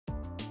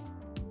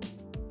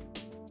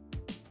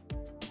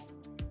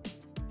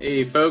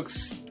Hey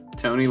folks,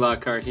 Tony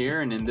Lockhart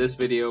here, and in this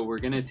video we're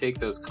going to take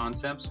those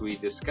concepts we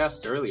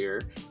discussed earlier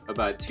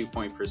about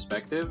two-point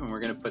perspective and we're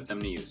going to put them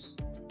to use.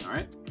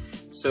 Alright,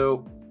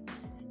 so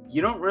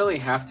you don't really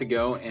have to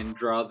go and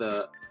draw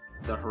the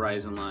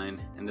horizon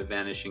line and the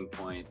vanishing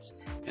points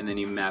and then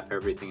you map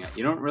everything out.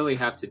 You don't really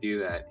have to do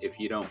that if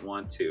you don't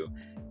want to,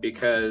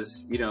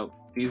 because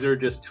these are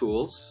just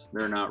tools,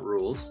 they're not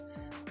rules.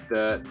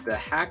 The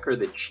hack or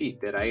the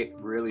cheat that I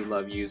really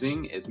love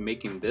using is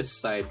making this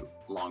side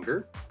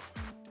longer,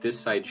 this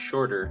side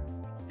shorter,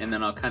 and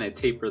then I'll kind of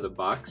taper the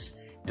box,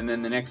 and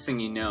then the next thing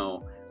you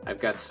know, I've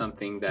got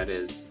something that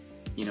is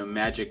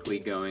magically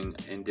going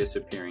and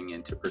disappearing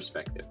into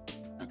perspective.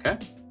 Okay?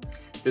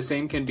 The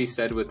same can be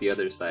said with the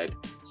other side.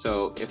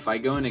 So if I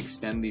go and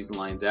extend these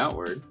lines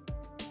outward,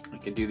 I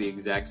can do the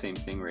exact same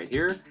thing right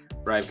here,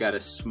 where I've got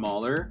a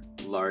smaller,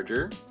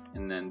 larger,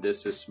 and then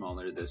this is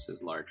smaller, this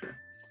is larger.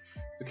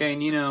 Okay,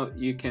 and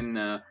you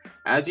can,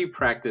 as you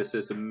practice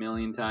this a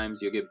million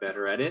times, you'll get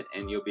better at it,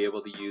 and you'll be able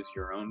to use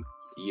your own,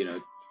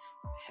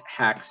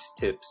 hacks,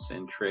 tips,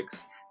 and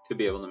tricks to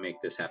be able to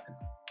make this happen.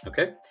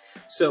 Okay,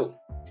 so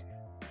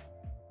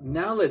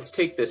now let's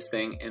take this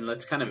thing and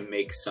let's kind of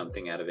make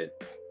something out of it.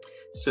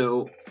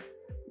 So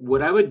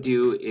what I would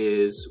do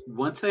is,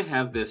 once I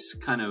have this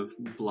kind of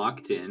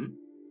blocked in,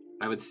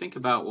 I would think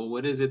about, well,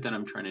 what is it that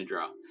I'm trying to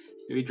draw?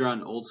 Maybe draw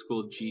an old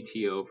school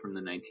GTO from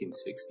the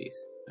 1960s.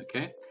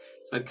 Okay,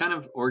 so I'd kind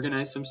of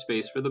organize some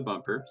space for the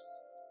bumper,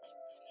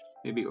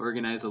 maybe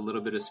organize a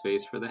little bit of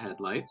space for the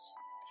headlights.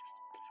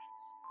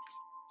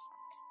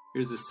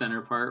 Here's the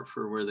center part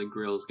for where the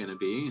grill is going to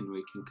be, and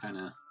we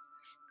can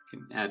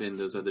add in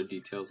those other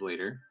details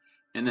later.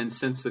 And then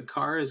since the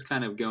car is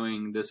kind of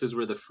going, this is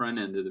where the front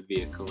end of the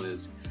vehicle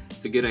is,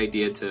 it's a good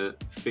idea to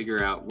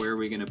figure out where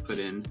we're going to put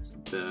in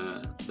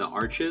the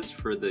arches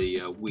for the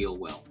wheel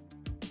well.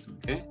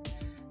 Okay,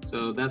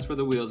 so that's where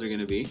the wheels are going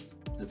to be.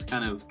 Let's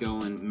kind of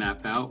go and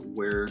map out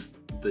where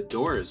the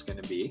door is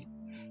going to be.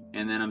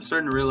 And then I'm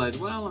starting to realize,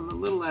 well, I'm a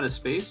little out of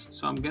space,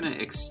 so I'm going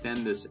to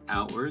extend this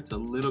outwards a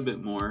little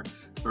bit more.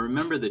 But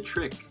remember the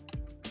trick.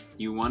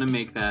 You want to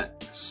make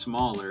that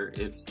smaller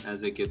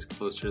as it gets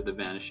closer to the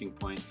vanishing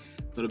point,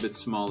 a little bit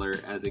smaller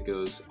as it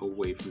goes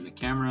away from the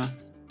camera,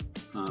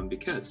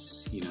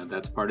 because,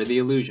 that's part of the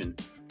illusion.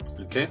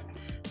 Okay,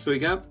 so we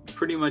got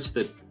pretty much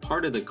the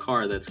part of the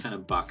car that's kind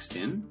of boxed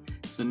in.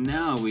 So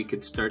now we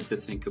could start to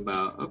think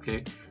about,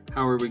 okay,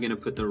 how are we going to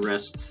put the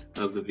rest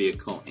of the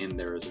vehicle in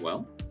there as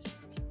well?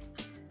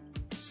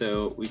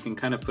 So we can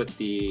kind of put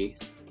the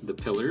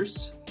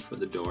pillars for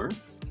the door.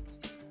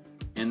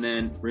 And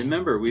then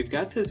remember, we've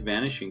got this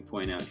vanishing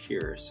point out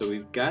here, so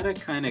we've got to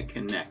kind of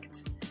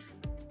connect.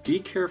 Be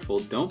careful,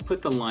 don't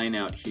put the line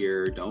out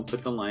here, don't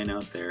put the line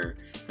out there,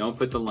 don't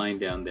put the line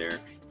down there.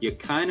 You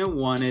kind of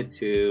want it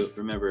to,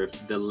 remember,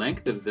 if the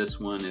length of this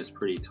one is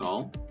pretty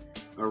tall,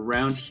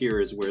 around here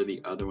is where the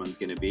other one's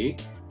going to be,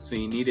 so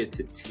you need it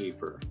to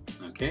taper.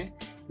 Okay,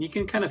 you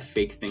can kind of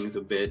fake things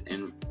a bit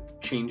and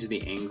change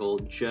the angle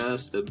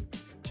just a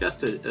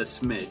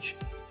smidge,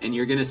 and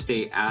you're going to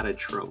stay out of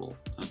trouble.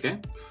 Okay,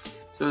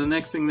 so the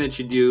next thing that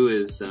you do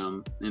is,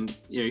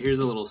 here's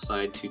a little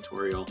side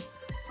tutorial.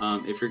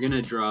 If you're going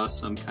to draw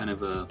some kind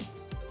of a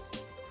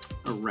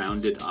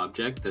rounded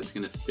object that's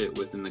going to fit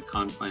within the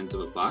confines of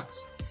a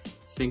box,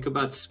 think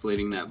about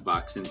splitting that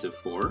box into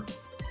 4.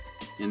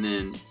 And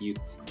then you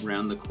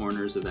round the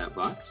corners of that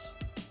box.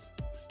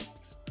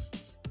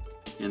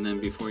 And then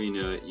before you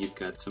know it, you've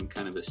got some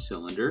kind of a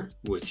cylinder,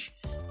 which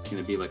is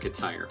going to be like a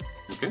tire.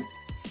 Okay?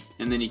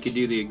 And then you could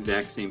do the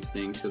exact same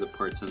thing to the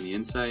parts on the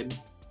inside.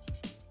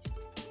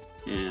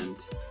 And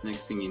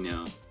next thing you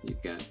know,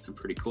 you've got a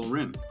pretty cool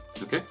rim.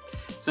 Okay?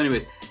 So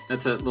anyways,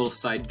 that's a little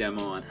side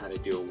demo on how to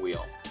do a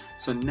wheel.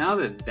 So now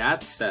that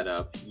that's set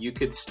up, you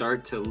could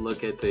start to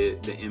look at the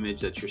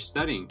image that you're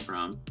studying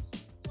from,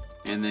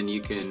 and then you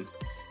could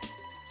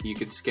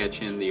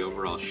sketch in the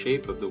overall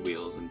shape of the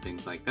wheels and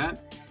things like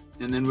that.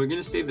 And then we're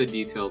going to save the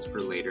details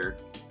for later.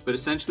 But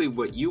essentially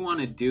what you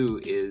want to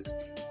do is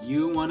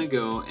you want to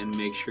go and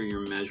make sure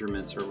your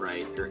measurements are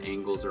right, your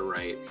angles are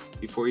right,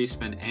 before you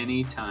spend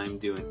any time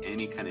doing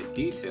any kind of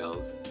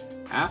details.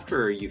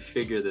 After you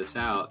figure this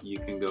out, you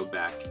can go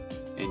back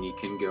and you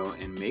can go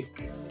and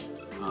make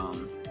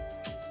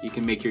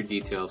your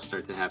details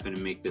start to happen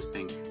and make this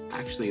thing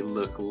actually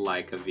look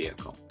like a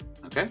vehicle.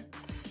 Okay?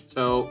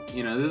 So,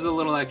 this is a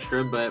little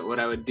extra, but what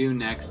I would do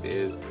next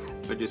is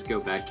I would just go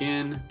back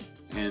in,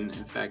 and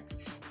in fact,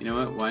 you know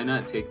what, why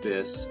not take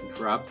this,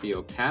 drop the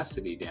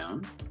opacity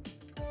down,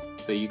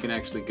 so you can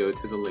actually go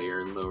to the layer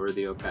and lower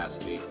the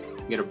opacity,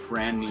 get a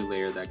brand new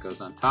layer that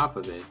goes on top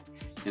of it,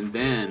 and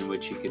then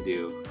what you could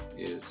do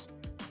is,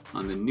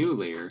 on the new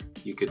layer,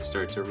 you could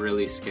start to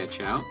really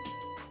sketch out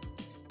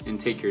and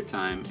take your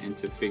time and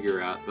to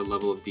figure out the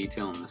level of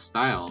detail and the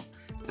style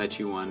that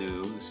you want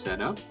to set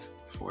up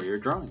for your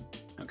drawing.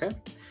 Okay,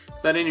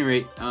 so at any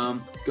rate,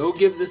 go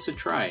give this a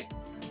try.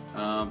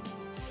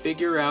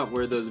 Figure out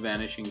where those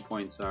vanishing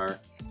points are.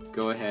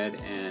 Go ahead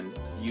and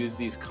use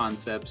these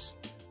concepts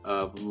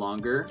of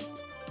longer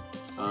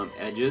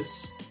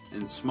edges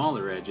and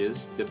smaller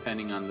edges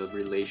depending on the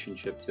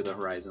relationship to the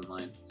horizon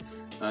line.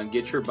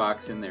 Get your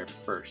box in there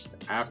first.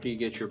 After you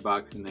get your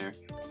box in there,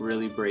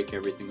 really break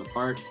everything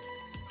apart.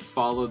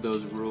 Follow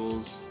those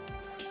rules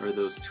or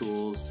those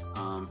tools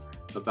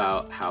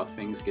about how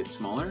things get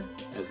smaller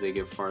as they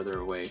get farther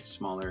away.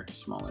 Smaller,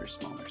 smaller,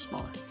 smaller,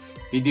 smaller.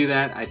 If you do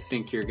that, I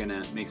think you're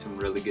gonna make some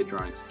really good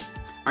drawings.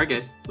 Alright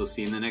guys, we'll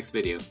see you in the next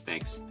video.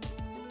 Thanks.